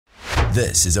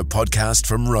This is a podcast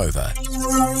from Rover.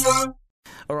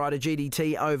 All right, a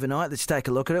GDT overnight. Let's take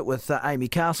a look at it with Amy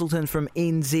Castleton from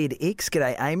NZX.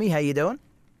 G'day, Amy. How you doing?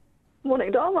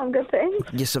 Morning, Dom. I'm good,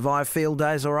 thanks. You survived field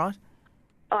days all right?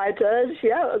 I did,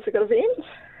 yeah. It was a good event.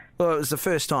 Well, it was the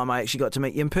first time I actually got to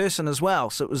meet you in person as well,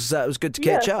 so it was good to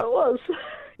catch up. It was.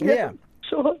 Yeah.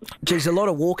 Sure. Geez, a lot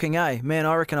of walking, eh? Man,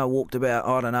 I reckon I walked about,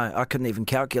 I don't know, I couldn't even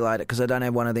calculate it because I don't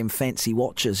have one of them fancy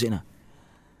watches, you know.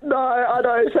 No, I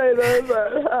don't either,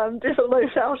 but definitely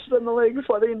felt it in the legs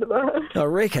by the end of it. I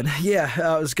reckon,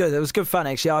 yeah. It was good. It was good fun,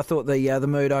 actually. I thought the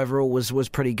mood overall was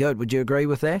pretty good. Would you agree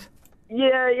with that?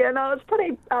 Yeah, no, it's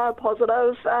pretty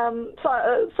positive.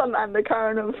 So, some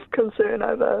undercurrent of concern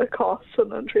over costs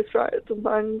and interest rates and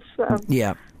things,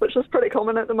 which is pretty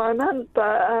common at the moment,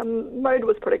 but mood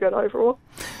was pretty good overall.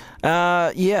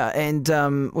 And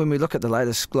when we look at the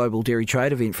latest global dairy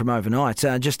trade event from overnight,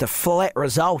 just a flat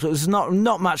result. It was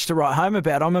not much to write home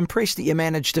about. I'm impressed that you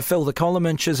managed to fill the column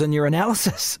inches in your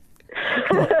analysis.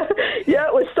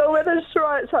 Yeah, we still managed to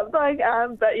write something,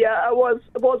 but yeah, it was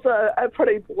a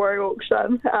pretty boring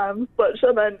auction, which,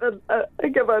 I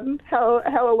mean, given how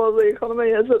a lot of the economy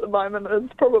is at the moment,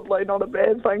 it's probably not a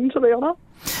bad thing, to be honest.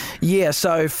 Yeah,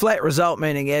 so flat result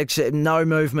meaning actually no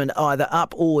movement either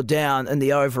up or down in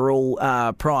the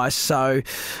overall price. So,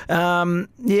 whole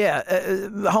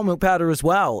milk powder as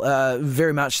well,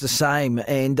 very much the same.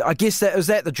 And I guess that was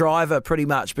the driver pretty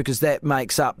much because that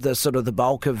makes up the sort of the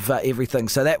bulk of everything.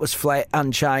 So that was flat,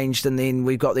 unchanged, and then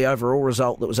we've got the overall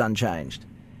result that was unchanged.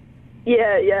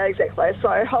 Yeah, exactly.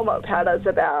 So whole milk powder is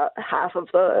about half of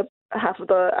the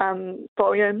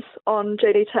volumes on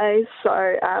GDT.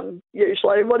 So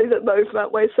usually whatever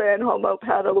movement we see in whole milk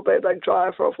powder will be a big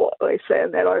driver of what we see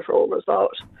in that overall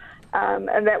result.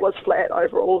 And that was flat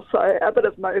overall, so a bit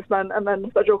of movement in the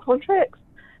individual contracts,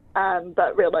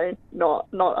 but really not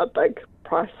a big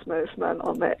price movement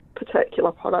on that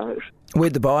particular product.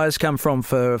 Where'd the buyers come from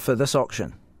for this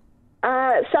auction?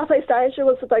 Southeast Asia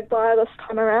was the big buyer this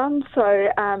time around, so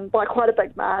by quite a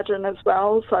big margin as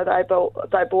well. So they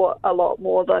bought a lot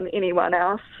more than anyone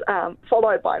else,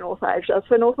 followed by North Asia.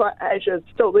 So North Asia is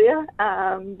still there,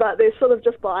 but they're sort of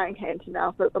just buying hand to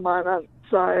mouth at the moment.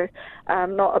 So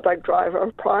not a big driver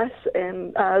of price,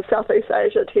 and Southeast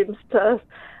Asia tends to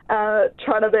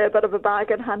trying to be a bit of a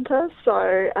bargain hunter,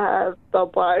 so they'll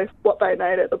buy what they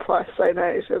need at the price they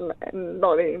need and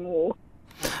not any more.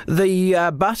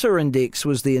 The butter index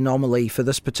was the anomaly for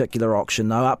this particular auction,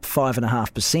 though, up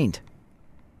 5.5%.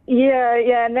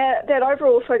 Yeah, and that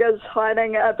overall figure is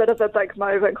hiding a bit of a big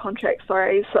move in contract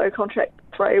 3. So contract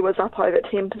 3 was up over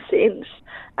 10%,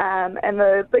 and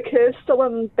the curve's still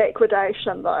in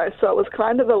backwardation, though, so it was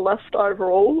kind of a lift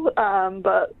overall,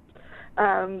 but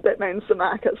that means the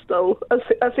market's still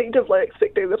effectively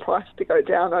expecting the price to go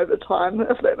down over time,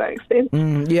 if that makes sense.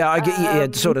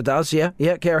 It sort of does, yeah.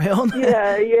 Yeah, carry on.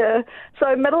 Yeah.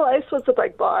 So Middle East was a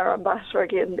big buyer on butter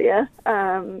again there.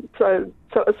 So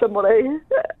it was somebody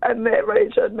in that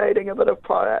region needing a bit of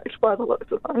product by the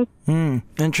looks of things.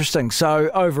 Interesting. So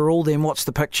overall then, what's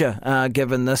the picture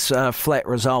given this flat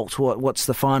result? What's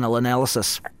the final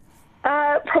analysis?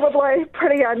 Probably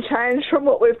pretty unchanged from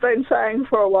what we've been saying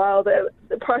for a while. The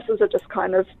prices are just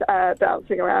kind of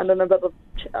bouncing around in a bit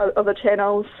of a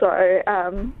channel, so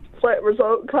flat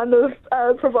result kind of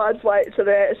provides weight to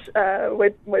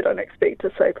that. We don't expect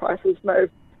to see prices move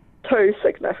too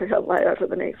significantly over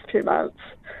the next few months.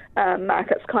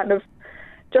 Market's kind of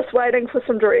just waiting for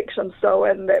some direction still,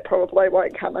 and that probably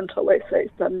won't come until we see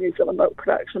some New Zealand milk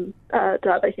production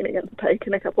data heading into peak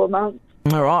in a couple of months.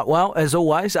 All right, well, as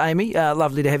always, Amy,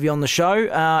 lovely to have you on the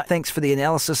show. Thanks for the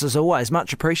analysis as always,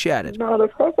 much appreciated. Not a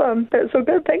problem. That's all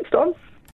good. Thanks, Don.